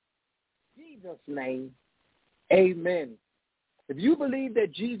 In Jesus' name, Amen. If you believe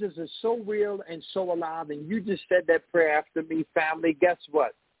that Jesus is so real and so alive, and you just said that prayer after me, family, guess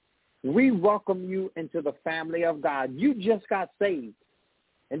what? We welcome you into the family of God. You just got saved.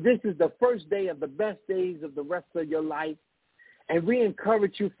 And this is the first day of the best days of the rest of your life. And we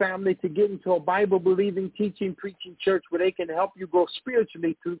encourage you, family, to get into a Bible-believing, teaching, preaching church where they can help you grow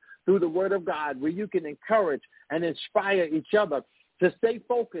spiritually through the Word of God, where you can encourage and inspire each other to stay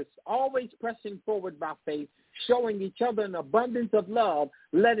focused, always pressing forward by faith, showing each other an abundance of love,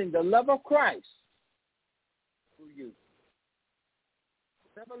 letting the love of Christ through you.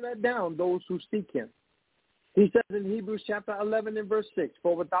 Never let down those who seek him. He says in Hebrews chapter 11 and verse 6,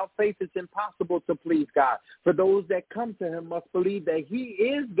 for without faith it's impossible to please God. For those that come to him must believe that he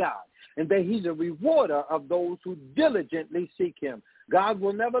is God and that he's a rewarder of those who diligently seek him. God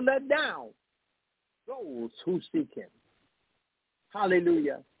will never let down those who seek him.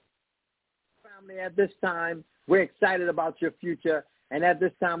 Hallelujah. Family, at this time, we're excited about your future. And at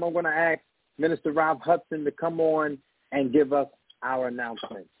this time, I'm going to ask Minister Rob Hudson to come on and give us our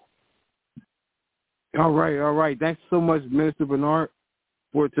announcements. All right. Thanks so much, Minister Bernard,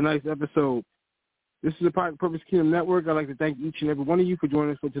 for tonight's episode. This is the Purpose Kingdom Network. I'd like to thank each and every one of you for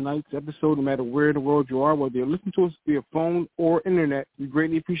joining us for tonight's episode, no matter where in the world you are, whether you're listening to us via phone or internet. We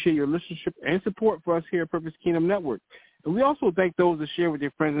greatly appreciate your listenership and support for us here at Purpose Kingdom Network. And we also thank those that share with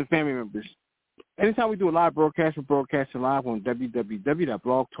their friends and family members. Anytime we do a live broadcast, we're broadcasting live on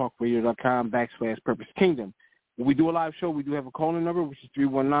www.blogtalkradio.com/Purpose Kingdom. When we do a live show, we do have a call-in number, which is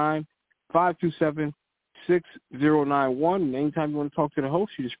 319-527-6091. And anytime you want to talk to the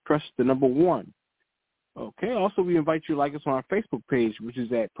host, you just press the number 1. Okay. Also, we invite you to like us on our Facebook page, which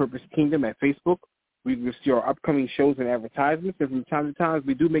is at Purpose Kingdom at Facebook. We can see our upcoming shows and advertisements. And from time to time,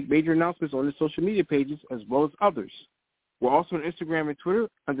 we do make major announcements on the social media pages as well as others. We're also on Instagram and Twitter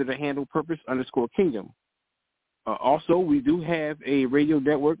under the handle Purpose_Kingdom. Also, we do have a radio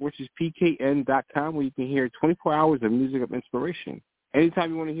network, which is pkn.com, where you can hear 24 hours of music of inspiration.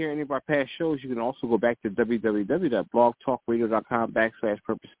 Anytime you want to hear any of our past shows, you can also go back to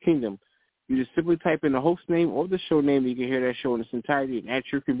www.blogtalkradio.com/Purpose Kingdom. You just simply type in the host name or the show name, and you can hear that show in its entirety and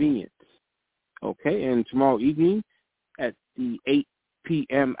at your convenience. Okay, and tomorrow evening at the 8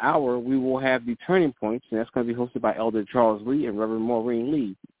 p.m. hour, we will have the Turning Points, and that's going to be hosted by Elder Charles Lee and Reverend Maureen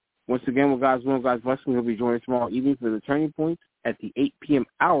Lee. Once again, with God's will and God's blessing, he'll be joining tomorrow evening for the Turning Points at the 8 p.m.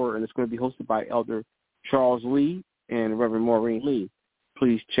 hour, and it's going to be hosted by Elder Charles Lee and Reverend Maureen Lee.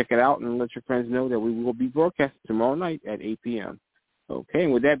 Please check it out and let your friends know that we will be broadcasting tomorrow night at 8 p.m. Okay,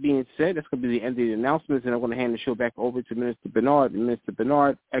 and with that being said, that's going to be the end of the announcements, and I'm going to hand the show back over to Minister Bernard. And Minister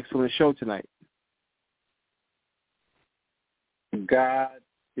Bernard, excellent show tonight. God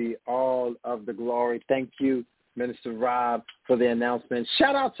be all of the glory. Thank you, Minister Rob, for the announcement.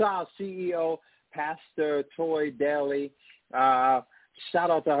 Shout out to our CEO, Pastor Toy Daly. Shout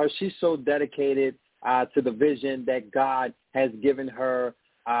out to her. She's so dedicated to the vision that God has given her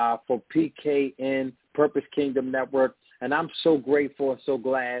for PKN, Purpose Kingdom Network. And I'm so grateful and so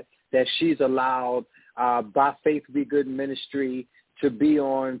glad that she's allowed by Faith Be Good Ministry to be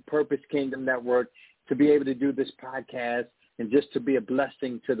on Purpose Kingdom Network, to be able to do this podcast, and just to be a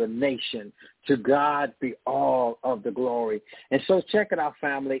blessing to the nation. To God be all of the glory. And so check it out,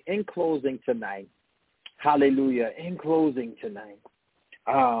 family. In closing tonight, hallelujah,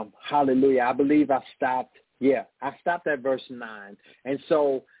 hallelujah, I believe I stopped at verse 9. And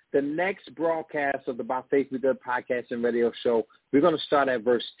so the next broadcast of the By Faith We Good podcast and radio show, we're going to start at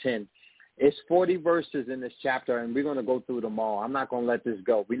verse 10. It's 40 verses in this chapter, and we're going to go through them all. I'm not going to let this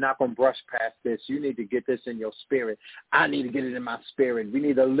go. We're not going to brush past this. You need to get this in your spirit. I need to get it in my spirit. We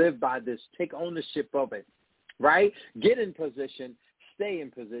need to live by this. Take ownership of it, right? Get in position, stay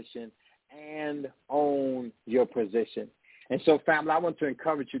in position, and own your position. And so, family, I want to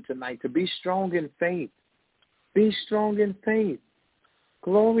encourage you tonight to be strong in faith. Be strong in faith.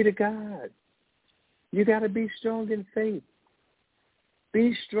 Glory to God. You got to be strong in faith.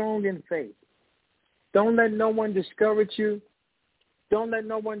 Be strong in faith. Don't let no one discourage you. Don't let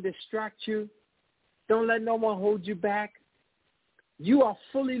no one distract you. Don't let no one hold you back. You are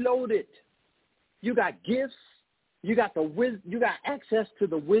fully loaded. You got gifts. You got access to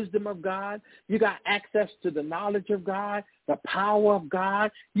the wisdom of God. You got access to the knowledge of God, the power of God.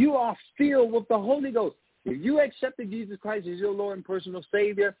 You are filled with the Holy Ghost. If you accepted Jesus Christ as your Lord and personal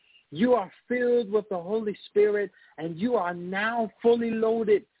Savior, you are filled with the Holy Spirit, and you are now fully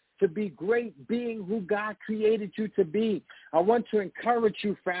loaded to be great being who God created you to be. I want to encourage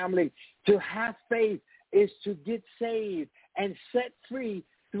you, family, to have faith is to get saved and set free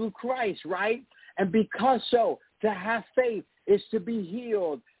through Christ, right? And because so, to have faith is to be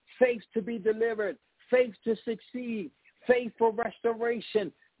healed, faith to be delivered, faith to succeed, faith for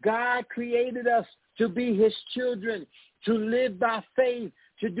restoration. God created us to be his children, to live by faith,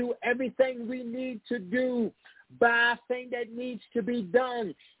 to do everything we need to do, by thing that needs to be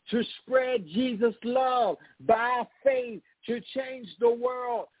done, to spread Jesus' love, by faith, to change the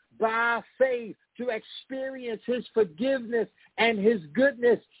world, by faith, to experience his forgiveness and his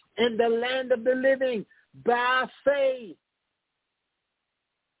goodness in the land of the living, by faith.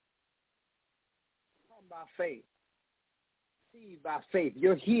 Come by faith. See by faith.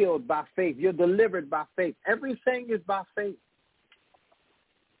 You're healed by faith. You're delivered by faith. Everything is by faith.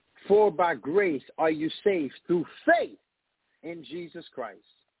 For by grace are you saved through faith in Jesus Christ.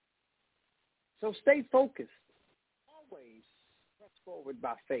 So stay focused. Always press forward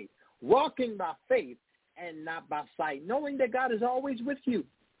by faith. Walking by faith and not by sight. Knowing that God is always with you.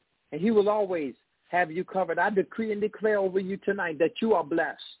 And he will always have you covered. I decree and declare over you tonight that you are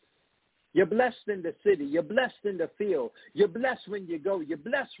blessed. You're blessed in the city. You're blessed in the field. You're blessed when you go. You're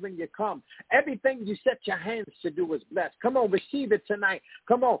blessed when you come. Everything you set your hands to do is blessed. Come on, receive it tonight.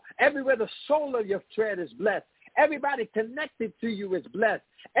 Come on. Everywhere the sole of your tread is blessed. Everybody connected to you is blessed.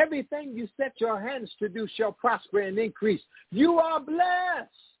 Everything you set your hands to do shall prosper and increase. You are blessed.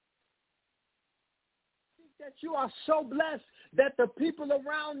 That you are so blessed that the people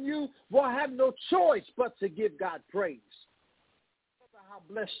around you will have no choice but to give God praise. How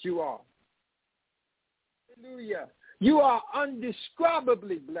blessed you are. Hallelujah. You are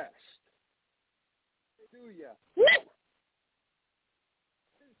undescribably blessed. Hallelujah. It's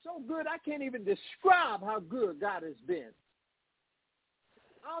so good I can't even describe how good God has been.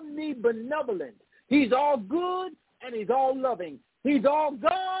 Omnibenevolent. He's all good and he's all loving. He's all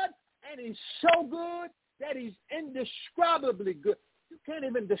God and he's so good that he's indescribably good. You can't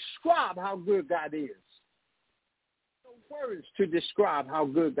even describe how good God is. No words to describe how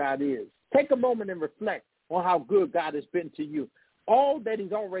good God is. Take a moment and reflect on how good God has been to you. All that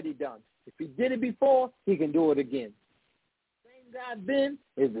he's already done. If he did it before, he can do it again. The same God then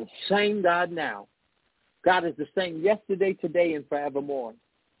is the same God now. God is the same yesterday, today, and forevermore.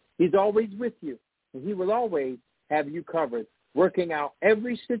 He's always with you, and he will always have you covered, working out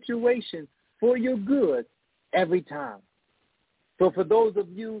every situation for your good every time. So for those of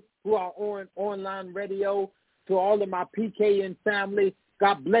you who are on online radio, to all of my PKN family,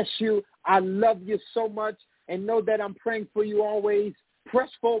 God bless you. I love you so much, and know that I'm praying for you always. Press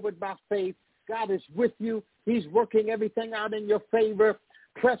forward by faith. God is with you. He's working everything out in your favor.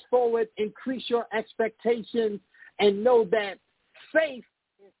 Press forward, increase your expectations, and know that faith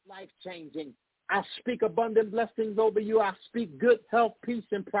is life-changing. I speak abundant blessings over you. I speak good health, peace,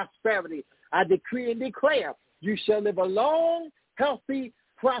 and prosperity. I decree and declare you shall live a long, healthy,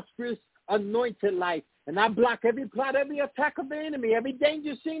 prosperous, anointed life. And I block every plot, every attack of the enemy, every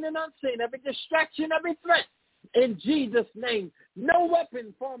danger seen and unseen, every distraction, every threat. In Jesus' name, no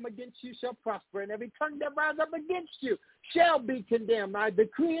weapon formed against you shall prosper, and every tongue that rises up against you shall be condemned. I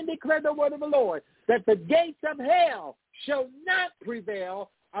decree and declare the word of the Lord, that the gates of hell shall not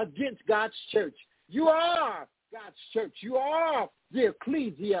prevail against God's church. You are God's church. You are the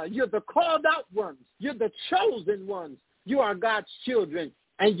ecclesia. You're the called out ones. You're the chosen ones. You are God's children,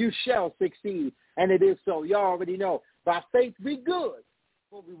 and you shall succeed. And it is so. You already know. By faith we good,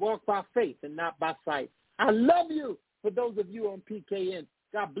 for we walk by faith and not by sight. I love you. For those of you on PKN,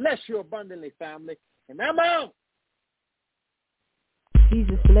 God bless you abundantly, family. And I'm out.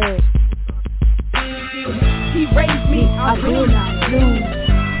 Jesus bless. He raised me, I will not lose.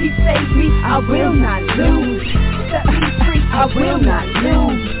 He saved me, I will not lose. Set me free, I will not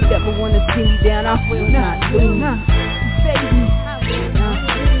lose. Never wanna see me down, I will not lose. He saved me.